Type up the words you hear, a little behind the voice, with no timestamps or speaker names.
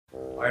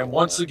I am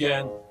once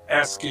again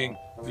asking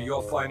for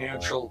your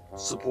financial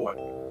support.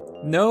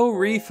 No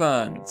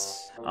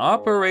refunds.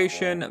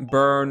 Operation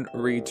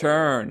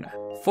BernReturn.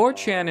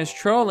 4chan is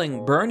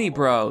trolling Bernie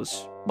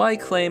Bros by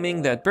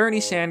claiming that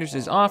Bernie Sanders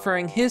is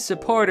offering his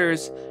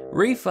supporters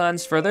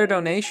refunds for their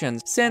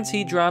donations since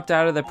he dropped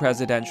out of the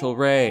presidential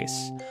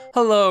race.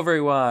 Hello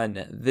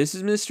everyone, this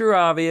is Mr.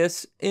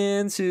 Obvious,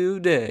 and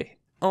today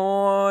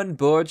on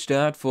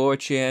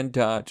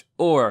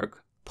borge.4chan.org,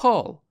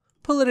 poll,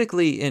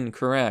 politically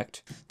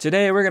incorrect.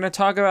 Today we're going to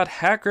talk about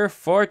hacker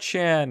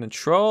 4chan and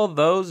troll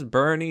those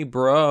Bernie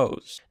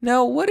Bros.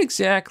 Now, what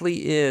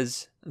exactly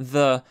is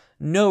the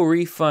no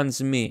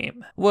refunds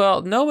meme?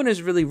 Well, no one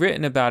has really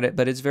written about it,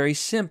 but it's very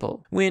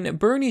simple. When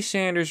Bernie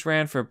Sanders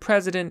ran for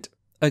president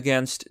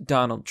against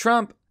Donald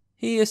Trump,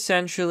 he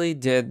essentially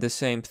did the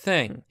same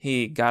thing.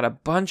 He got a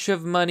bunch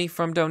of money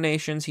from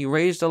donations. He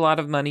raised a lot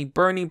of money.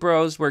 Bernie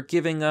Bros were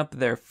giving up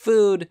their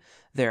food,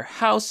 their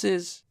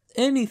houses,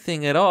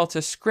 anything at all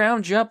to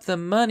scrounge up the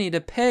money to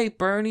pay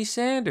Bernie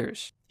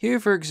Sanders. Here,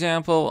 for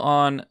example,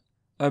 on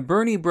a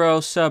Bernie Bro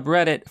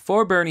subreddit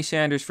for Bernie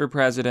Sanders for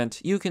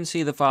president, you can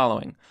see the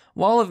following.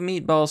 Wall of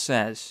Meatball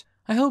says,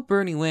 I hope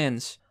Bernie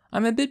wins.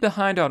 I'm a bit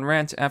behind on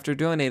rent after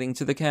donating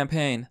to the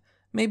campaign.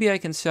 Maybe I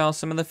can sell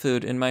some of the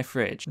food in my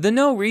fridge. The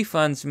no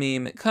refunds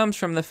meme comes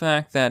from the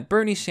fact that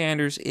Bernie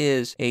Sanders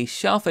is a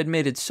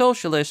self-admitted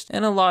socialist,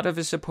 and a lot of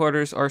his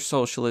supporters are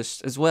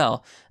socialists as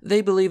well. They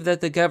believe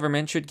that the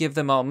government should give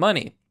them all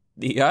money.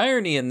 The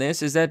irony in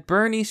this is that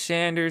Bernie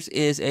Sanders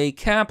is a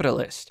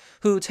capitalist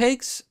who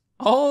takes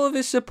all of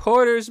his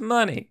supporters'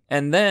 money,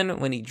 and then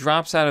when he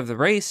drops out of the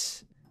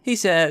race, he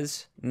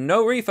says,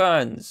 no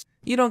refunds.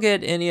 You don't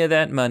get any of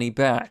that money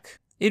back.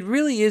 It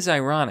really is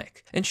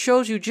ironic, and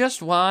shows you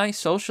just why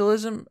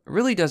socialism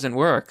really doesn't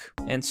work.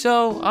 And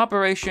so,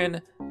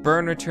 Operation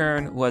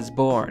BernReturn was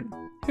born.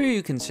 Here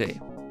you can see.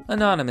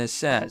 Anonymous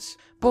says,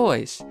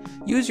 boys,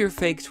 use your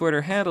fake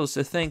Twitter handles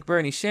to thank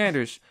Bernie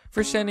Sanders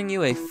for sending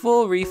you a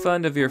full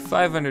refund of your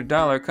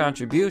 $500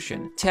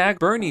 contribution. Tag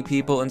Bernie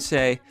people and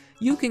say,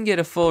 you can get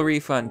a full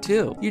refund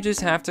too. You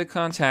just have to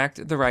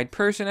contact the right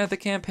person at the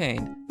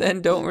campaign. Then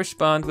don't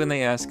respond when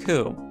they ask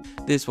who.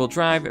 This will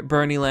drive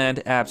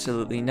Bernieland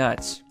absolutely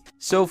nuts.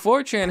 So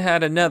 4chan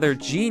had another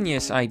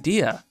genius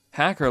idea.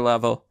 Hacker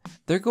level.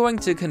 They're going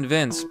to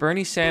convince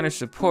Bernie Sanders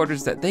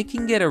supporters that they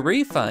can get a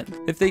refund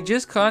if they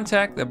just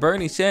contact the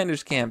Bernie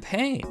Sanders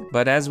campaign.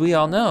 But as we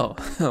all know,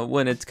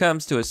 when it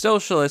comes to a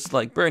socialist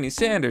like Bernie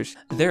Sanders,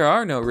 there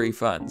are no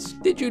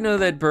refunds. Did you know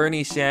that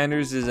Bernie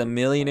Sanders is a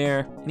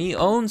millionaire and he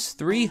owns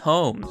 3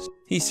 homes?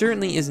 He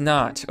certainly is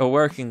not a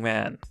working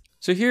man.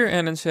 So here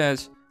Annan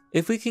says,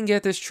 if we can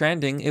get this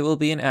trending, it will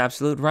be an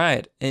absolute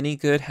riot. Any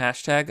good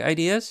hashtag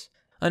ideas?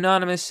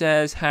 Anonymous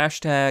says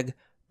hashtag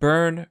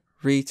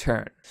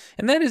BernReturn.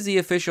 And that is the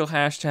official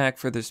hashtag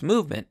for this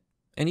movement.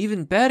 And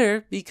even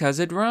better, because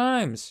it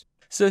rhymes.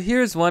 So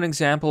here's one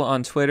example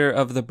on Twitter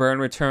of the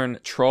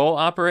BernReturn troll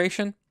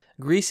operation.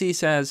 Greasy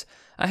says,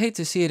 I hate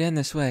to see it end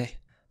this way,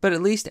 but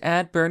at least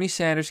Bernie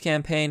Sanders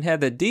campaign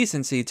had the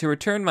decency to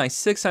return my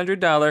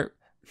 $600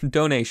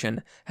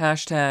 donation.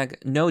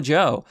 Hashtag no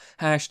Joe.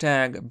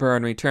 Hashtag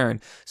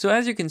BernReturn. So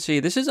as you can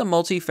see, this is a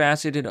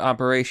multifaceted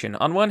operation.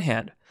 On one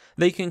hand,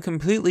 they can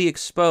completely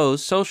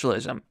expose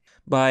socialism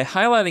by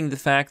highlighting the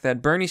fact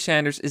that Bernie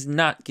Sanders is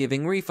not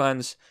giving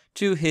refunds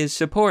to his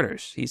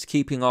supporters. He's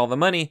keeping all the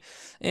money,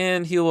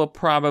 and he will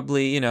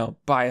probably,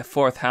 buy a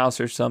 4th house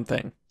or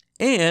something.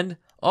 And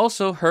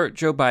also hurt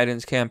Joe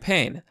Biden's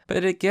campaign.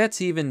 But it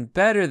gets even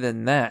better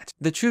than that.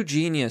 The true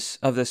genius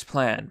of this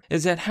plan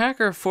is that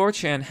hacker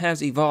 4chan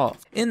has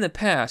evolved. In the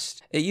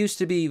past, it used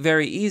to be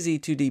very easy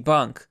to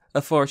debunk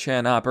a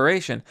 4chan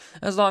operation,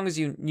 as long as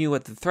you knew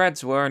what the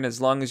threats were and as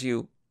long as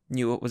you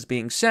knew what was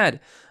being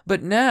said.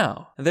 But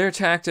now, their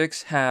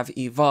tactics have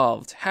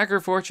evolved. Hacker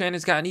 4chan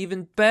has gotten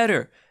even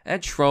better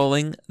at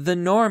trolling the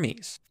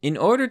normies. In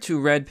order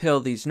to red pill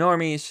these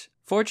normies,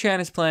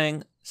 4chan is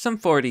playing some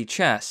 4D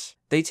chess.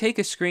 They take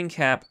a screen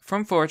cap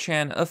from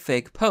 4chan of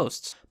fake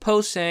posts.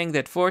 Posts saying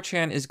that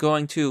 4chan is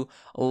going to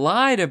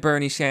lie to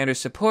Bernie Sanders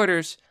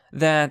supporters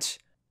that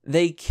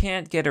they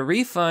can't get a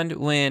refund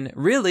when,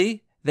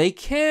 really, they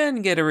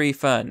can get a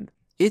refund.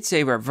 It's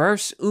a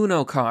reverse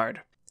Uno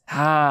card.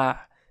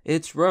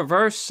 It's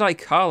reverse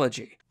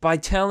psychology. By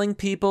telling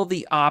people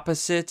the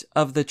opposite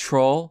of the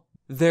troll,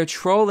 they're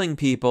trolling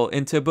people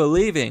into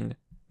believing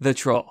the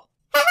troll.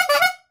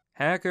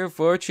 Hacker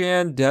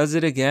 4chan does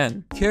it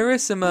again.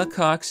 Carissima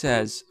Cox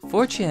says,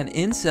 4chan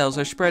incels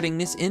are spreading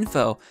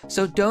misinfo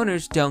so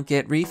donors don't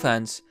get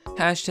refunds.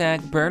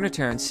 Hashtag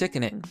BernReturn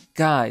sickening.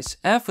 Guys,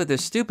 F with the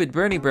stupid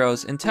Bernie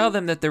Bros and tell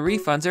them that the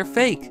refunds are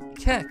fake.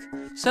 Keck,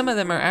 some of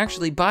them are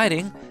actually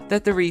biting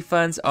that the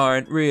refunds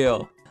aren't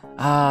real.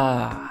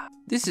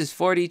 This is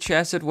 4D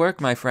chess at work,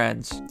 my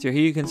friends. So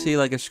here you can see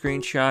like a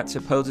screenshot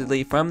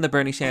supposedly from the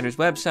Bernie Sanders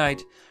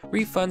website.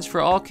 Refunds for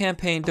all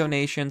campaign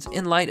donations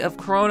in light of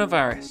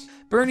coronavirus.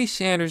 Bernie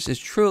Sanders is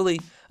truly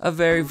a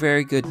very,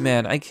 very good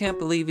man. I can't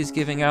believe he's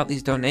giving out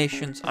these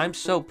donations. I'm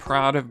so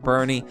proud of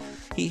Bernie.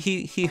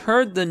 He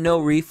heard the no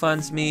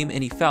refunds meme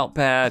and he felt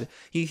bad.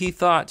 He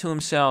thought to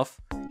himself,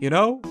 you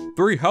know,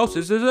 3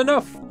 houses is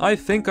enough. I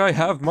think I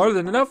have more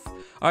than enough.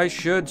 I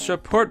should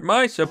support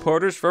my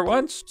supporters for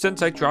once,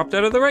 since I dropped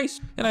out of the race.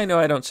 And I know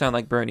I don't sound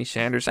like Bernie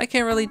Sanders. I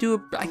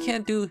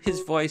can't do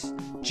his voice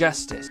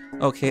justice.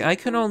 Okay, I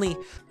can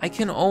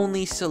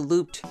only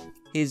salute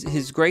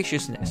his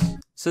graciousness.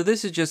 So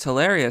this is just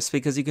hilarious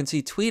because you can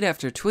see tweet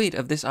after tweet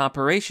of this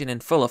operation in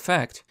full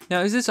effect.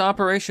 Now, is this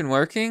operation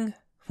working?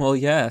 Well,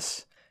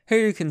 yes.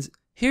 Here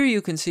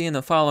you can see in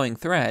the following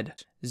thread.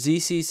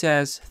 ZC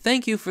says,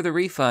 "Thank you for the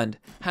refund.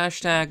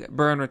 Hashtag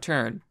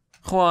BernReturn."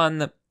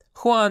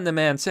 Juan the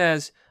man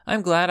says,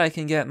 "I'm glad I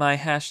can get my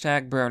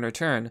hashtag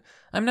BernReturn.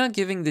 I'm not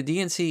giving the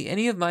DNC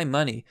any of my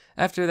money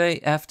after they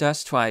effed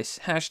us twice.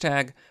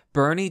 Hashtag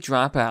Bernie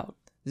Dropout."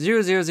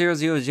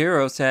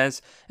 00000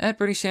 says, "At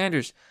Bernie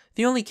Sanders,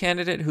 the only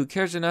candidate who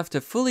cares enough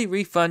to fully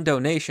refund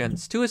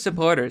donations to his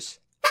supporters.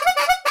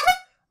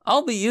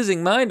 I'll be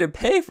using mine to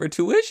pay for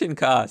tuition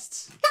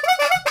costs.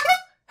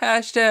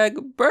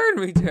 Hashtag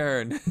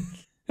BernReturn."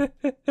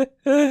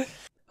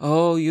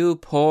 Oh, you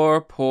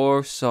poor,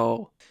 poor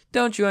soul.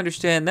 Don't you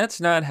understand?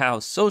 That's not how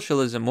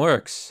socialism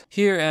works.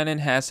 Here, Annan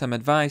has some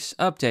advice.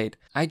 Update.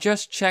 I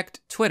just checked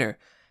Twitter.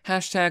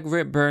 Hashtag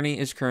RipBernie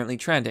is currently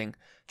trending.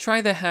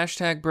 Try the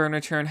hashtag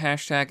BernReturn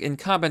hashtag in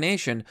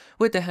combination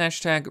with the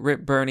hashtag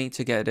RipBernie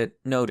to get it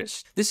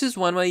noticed. This is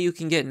one way you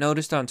can get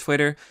noticed on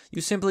Twitter. You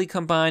simply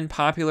combine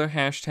popular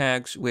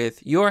hashtags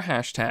with your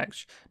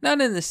hashtags. Not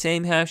in the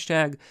same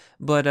hashtag,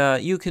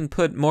 but you can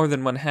put more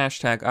than one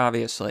hashtag,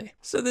 obviously.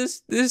 So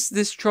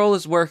this troll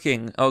is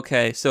working.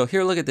 Okay, so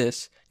here, look at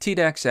this.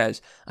 TDAC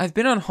says, "I've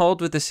been on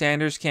hold with the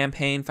Sanders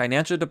campaign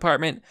financial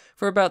department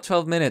for about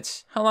 12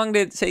 minutes. How long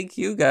did it take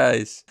you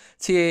guys?"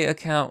 TA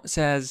account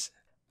says,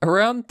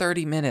 "Around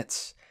 30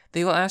 minutes.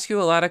 They will ask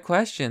you a lot of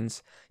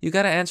questions. You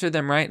gotta answer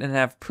them right and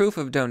have proof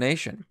of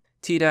donation."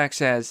 TDAC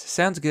says,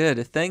 "Sounds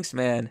good. Thanks,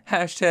 man.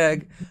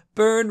 Hashtag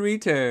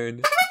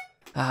BernReturn."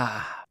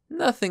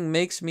 Nothing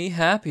makes me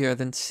happier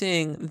than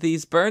seeing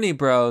these Bernie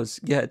bros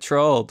get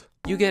trolled.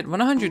 You get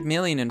 100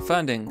 million in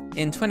funding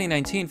in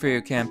 2019 for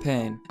your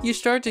campaign. You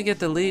start to get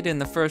the lead in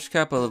the first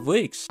couple of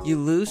weeks. You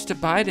lose to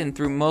Biden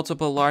through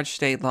multiple large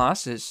state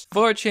losses.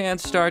 4chan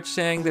starts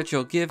saying that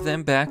you'll give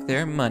them back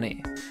their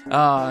money.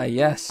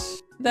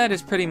 Yes. That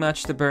is pretty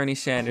much the Bernie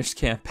Sanders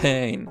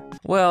campaign.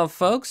 Well,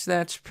 folks,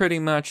 that's pretty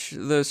much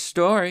the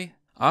story.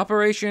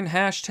 Operation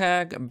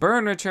hashtag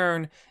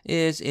BernReturn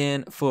is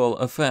in full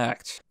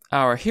effect.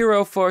 Our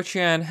hero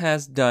 4chan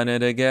has done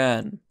it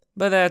again.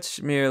 But that's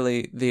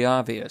merely the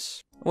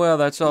obvious. Well,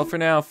 that's all for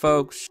now,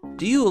 folks.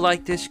 Do you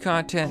like this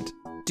content?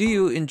 Do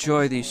you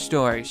enjoy these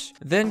stories?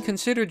 Then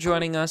consider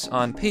joining us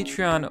on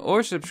Patreon or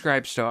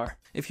Subscribestar.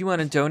 If you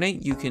want to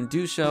donate, you can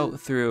do so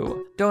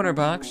through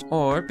DonorBox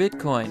or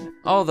Bitcoin.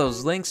 All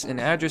those links and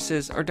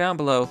addresses are down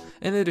below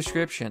in the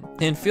description.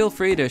 And feel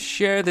free to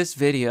share this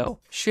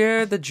video.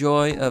 Share the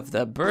joy of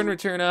the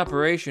BernReturn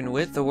operation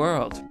with the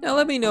world. Now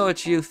let me know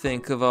what you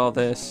think of all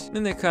this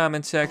in the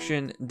comment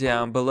section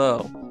down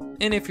below.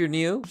 And if you're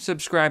new,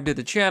 subscribe to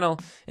the channel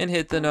and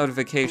hit the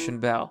notification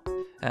bell.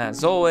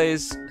 As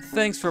always,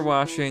 thanks for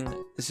watching.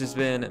 This has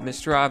been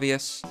Mr.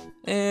 Obvious,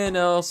 and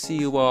I'll see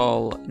you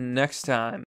all next time.